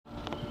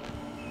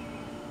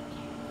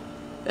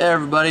Hey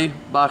everybody,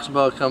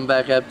 BoxingBoa coming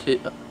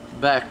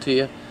back to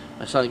you.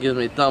 My son gives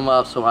me a thumb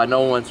up so I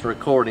know when it's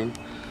recording.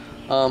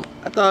 I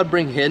thought I'd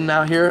bring Hidden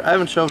out here. I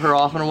haven't showed her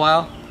off in a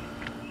while.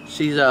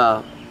 She's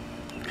a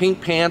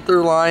Pink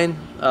Panther line,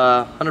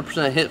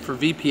 100% hit for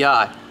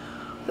VPI.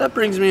 That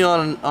brings me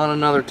on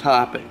another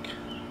topic.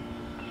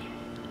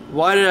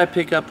 Why did I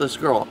pick up this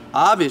girl?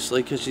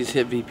 Obviously because she's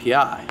hit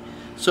VPI.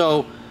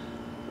 So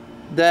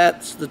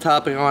that's the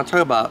topic I want to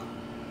talk about.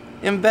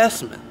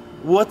 Investment.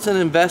 What's an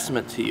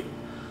investment to you?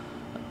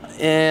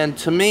 And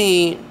to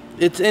me,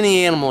 it's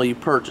any animal you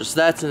purchase.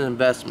 That's an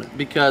investment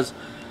because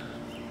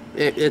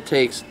it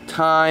takes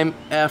time,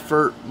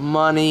 effort,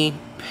 money,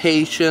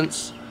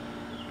 patience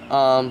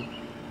to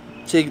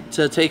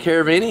take care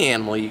of any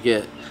animal you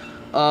get.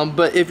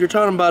 But if you're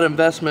talking about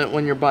investment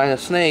when you're buying a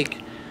snake,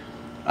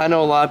 I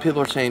know a lot of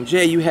people are saying,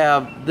 Jay, you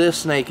have this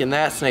snake and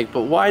that snake,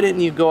 but why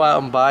didn't you go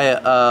out and buy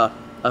a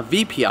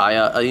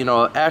VPI,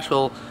 an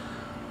actual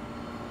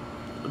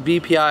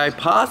VPI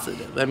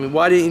positive? I mean,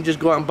 why didn't you just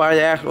go out and buy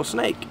the actual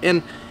snake?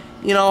 And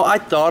I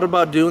thought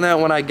about doing that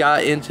when I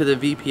got into the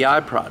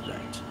VPI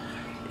project.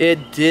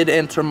 It did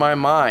enter my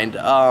mind.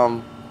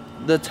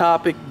 The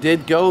topic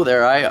did go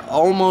there. I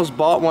almost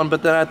bought one,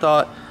 but then I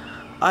thought,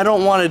 I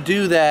don't want to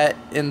do that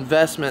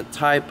investment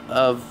type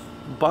of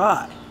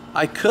buy.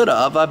 I could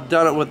have. I've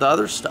done it with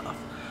other stuff.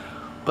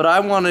 But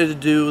I wanted to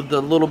do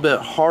the little bit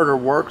harder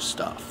work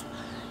stuff.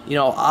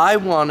 I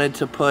wanted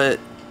to put,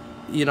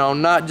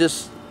 not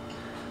just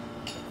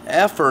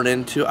effort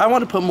into, I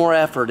want to put more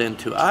effort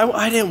into.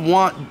 I didn't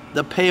want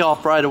the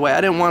payoff right away.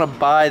 I didn't want to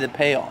buy the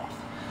payoff.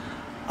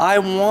 I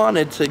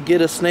wanted to get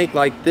a snake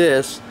like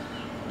this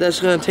that's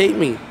going to take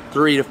me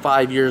 3 to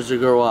 5 years to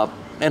grow up,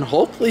 and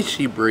hopefully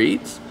she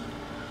breeds,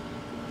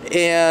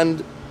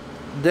 and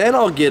then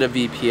I'll get a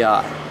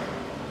VPI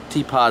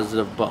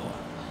T-positive boa.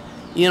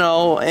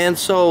 And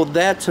so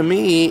that to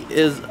me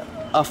is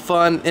a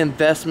fun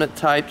investment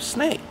type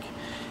snake.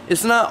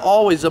 It's not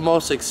always the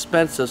most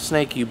expensive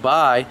snake you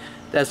buy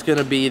that's going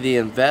to be the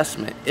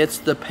investment. It's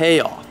the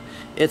payoff.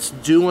 It's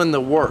doing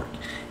the work.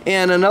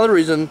 And another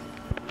reason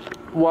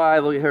why I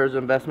look at her as an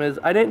investment is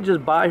I didn't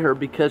just buy her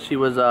because she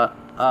was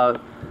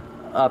a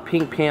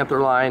Pink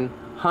Panther line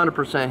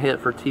 100% hit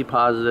for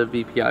T-positive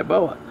VPI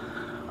boa.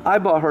 I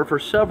bought her for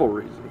several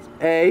reasons.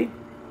 A,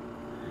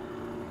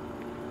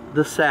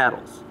 the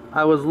saddles. When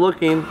I was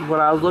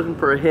looking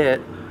for a hit,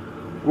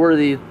 were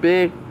these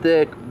big,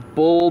 thick,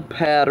 bold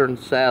pattern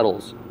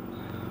saddles.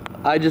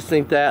 I just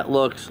think that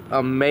looks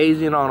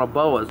amazing on a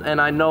boas, and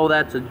I know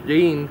that's a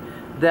gene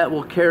that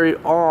will carry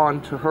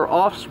on to her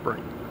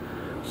offspring.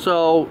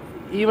 So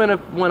even if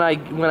when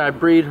I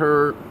breed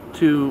her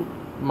to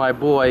my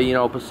boy,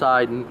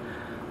 Poseidon,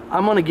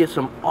 I'm gonna get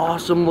some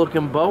awesome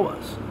looking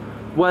boas.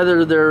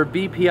 Whether they're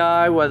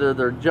VPI, whether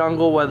they're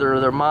jungle,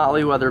 whether they're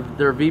motley, whether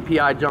they're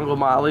VPI jungle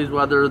motleys,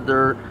 whether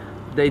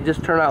they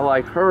just turn out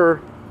like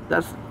her,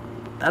 that's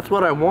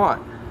what I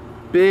want.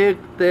 Big,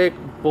 thick,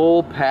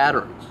 bold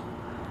patterns.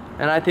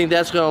 And I think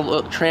that's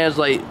going to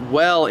translate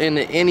well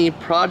into any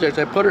project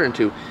I put her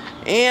into.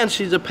 And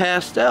she's a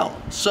pastel.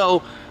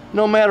 So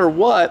no matter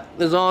what,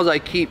 as long as I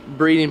keep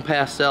breeding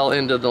pastel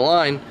into the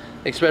line,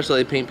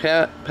 especially the pink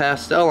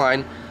pastel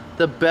line,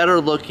 the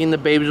better looking the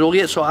babies will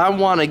get. So I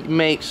want to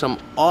make some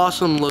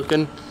awesome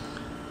looking,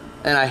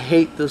 and I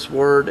hate this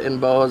word in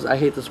boas, I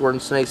hate this word in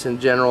snakes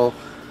in general,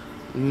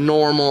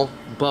 normal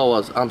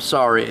boas. I'm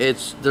sorry,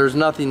 there's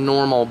nothing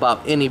normal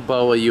about any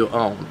boa you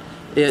own.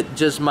 It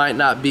just might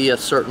not be a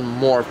certain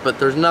morph, but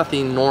there's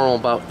nothing normal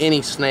about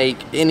any snake,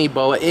 any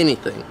boa,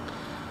 anything.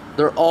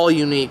 They're all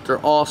unique, they're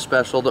all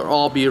special, they're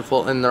all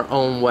beautiful in their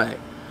own way.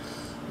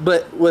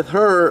 But with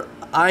her,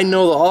 I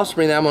know the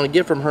offspring that I'm going to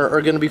get from her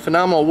are going to be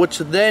phenomenal, which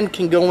then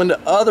can go into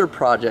other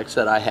projects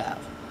that I have.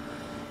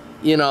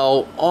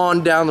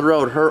 On down the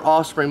road, her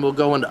offspring will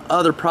go into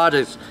other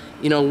projects,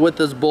 with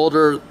this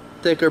bolder,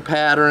 thicker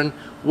pattern,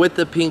 with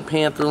the Pink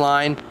Panther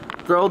line.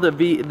 Throw the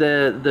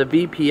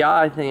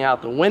VPI thing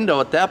out the window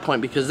at that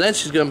point, because then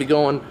she's going to be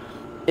going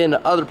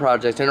into other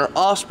projects, and her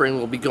offspring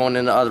will be going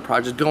into other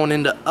projects, going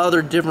into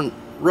other different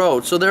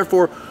roads. So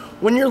therefore,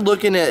 when you're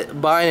looking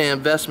at buying an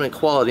investment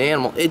quality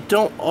animal, it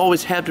don't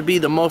always have to be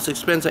the most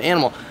expensive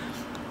animal.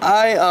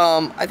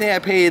 I think I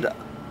paid, I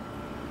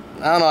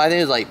don't know, I think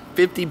it was like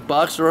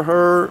 $50 for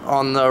her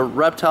on the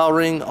Reptile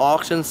Ring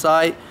auction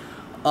site,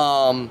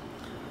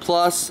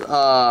 plus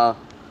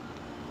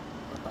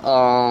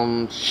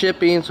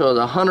shipping, so it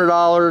was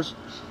 $100.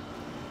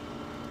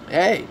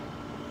 Hey,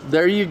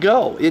 there you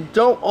go. It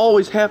don't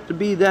always have to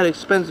be that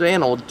expensive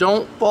animal.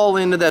 Don't fall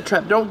into that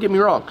trap. Don't get me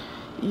wrong.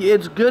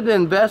 It's good to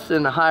invest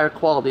in higher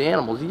quality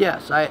animals.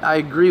 Yes, I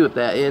agree with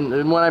that.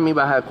 And what I mean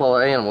by high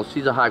quality animals,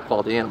 she's a high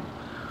quality animal.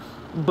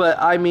 But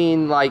I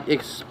mean like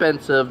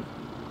expensive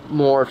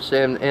morphs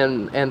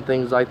and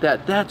things like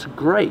that. That's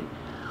great.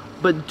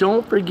 But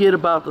don't forget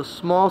about the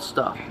small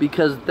stuff,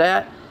 because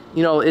that,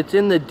 it's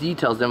in the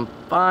details, and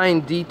fine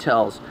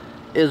details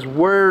is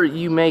where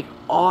you make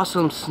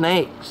awesome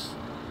snakes.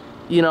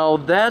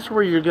 That's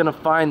where you're gonna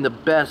find the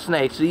best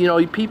snakes.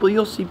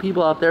 You'll see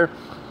people out there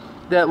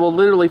that will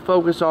literally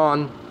focus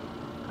on,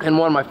 and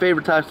one of my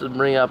favorite types to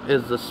bring up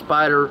is the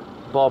spider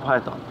ball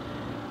python.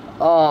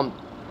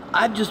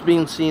 I've just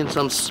been seeing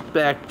some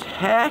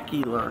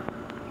spectacular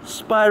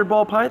spider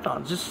ball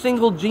pythons, just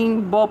single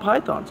gene ball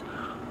pythons.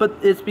 But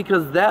it's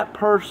because that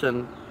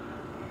person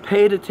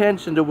paid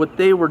attention to what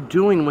they were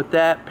doing with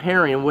that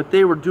pairing, and what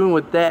they were doing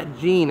with that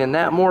gene and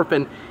that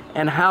morphin,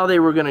 and how they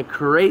were going to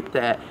create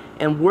that,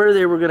 and where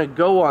they were going to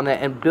go on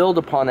that, and build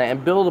upon that,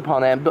 and build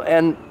upon that,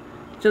 and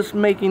just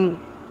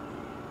making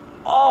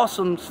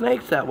awesome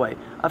snakes that way.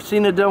 I've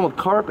seen it done with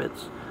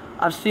carpets.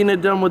 I've seen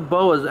it done with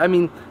boas. I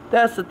mean,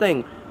 that's the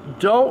thing.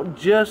 Don't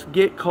just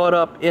get caught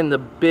up in the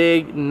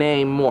big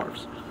name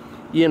morphs.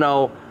 You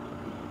know,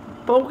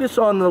 focus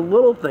on the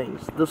little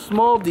things, the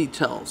small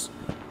details,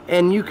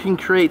 and you can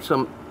create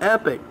some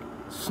epic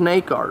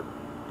snake art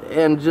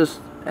and just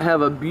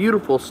have a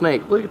beautiful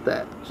snake. Look at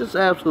that, just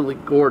absolutely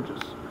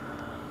gorgeous.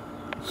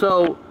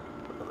 So,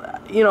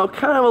 you know,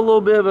 kind of a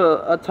little bit of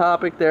a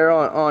topic there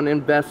on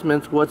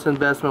investments. What's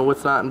investment,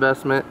 what's not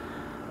investment.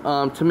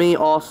 To me,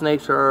 all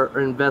snakes are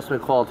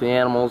investment quality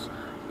animals.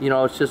 You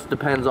know, it just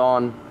depends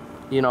on,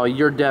 you know,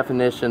 your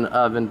definition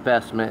of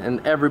investment,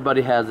 and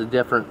everybody has a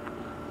different,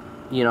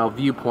 you know,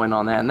 viewpoint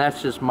on that, and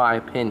that's just my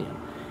opinion.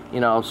 You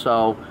know,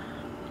 so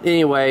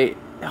anyway,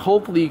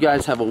 hopefully you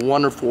guys have a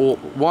wonderful,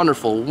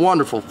 wonderful,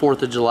 wonderful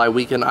 4th of July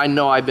weekend. I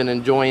know I've been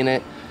enjoying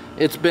it.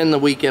 It's been the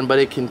weekend, but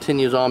it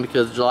continues on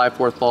because July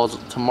 4th falls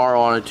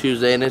tomorrow on a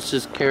Tuesday, and it's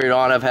just carried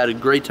on. I've had a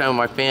great time with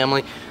my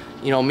family.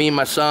 You know, me and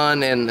my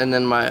son, and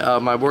then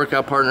my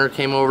workout partner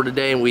came over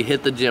today, and we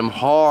hit the gym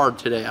hard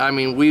today. I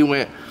mean, we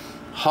went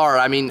hard.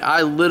 I mean,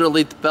 I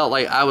literally felt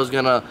like I was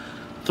gonna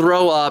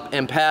throw up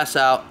and pass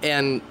out,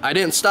 and I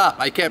didn't stop.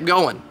 I kept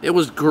going. It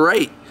was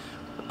great.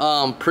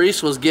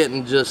 Priest was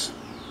getting just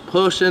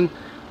pushing,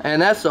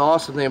 and that's the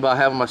awesome thing about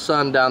having my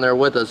son down there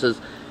with us, is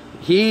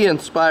he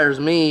inspires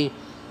me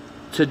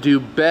to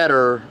do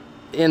better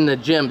in the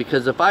gym,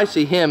 because if I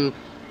see him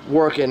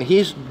working,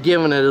 he's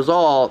giving it his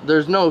all,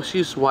 there's no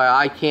excuse why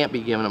I can't be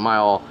giving it my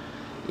all.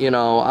 You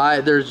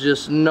know, there's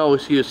just no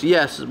excuse.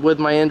 Yes, with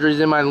my injuries,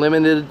 am I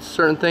limited to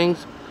certain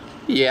things?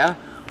 Yeah,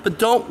 but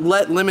don't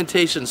let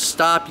limitations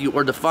stop you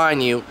or define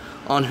you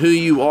on who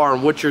you are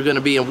and what you're going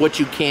to be and what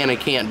you can and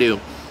can't do.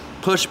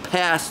 Push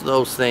past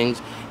those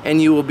things,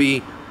 and you will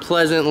be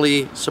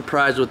pleasantly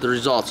surprised with the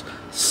results.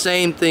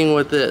 Same thing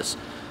with this.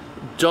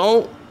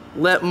 Don't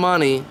let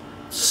money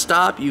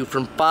stop you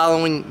from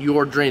following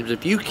your dreams.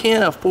 If you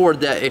can't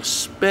afford that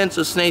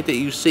expensive snake that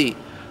you see,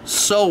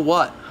 so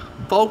what?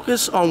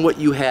 Focus on what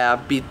you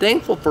have, be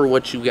thankful for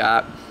what you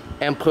got,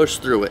 and push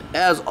through it.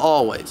 As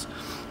always,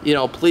 you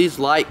know, please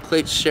like,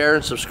 click, share,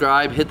 and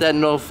subscribe. Hit that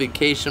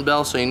notification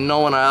bell so you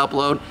know when I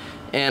upload.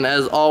 And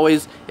as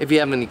always, if you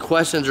have any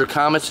questions or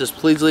comments, just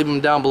please leave them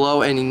down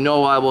below, and you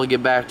know I will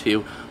get back to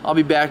you. I'll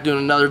be back doing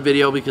another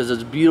video because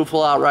it's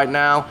beautiful out right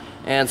now,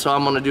 and so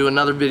I'm going to do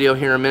another video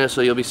here in a minute, so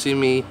you'll be seeing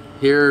me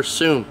here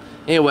soon.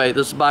 Anyway,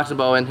 this is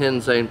BoxingBoa and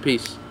Hidden saying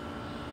peace.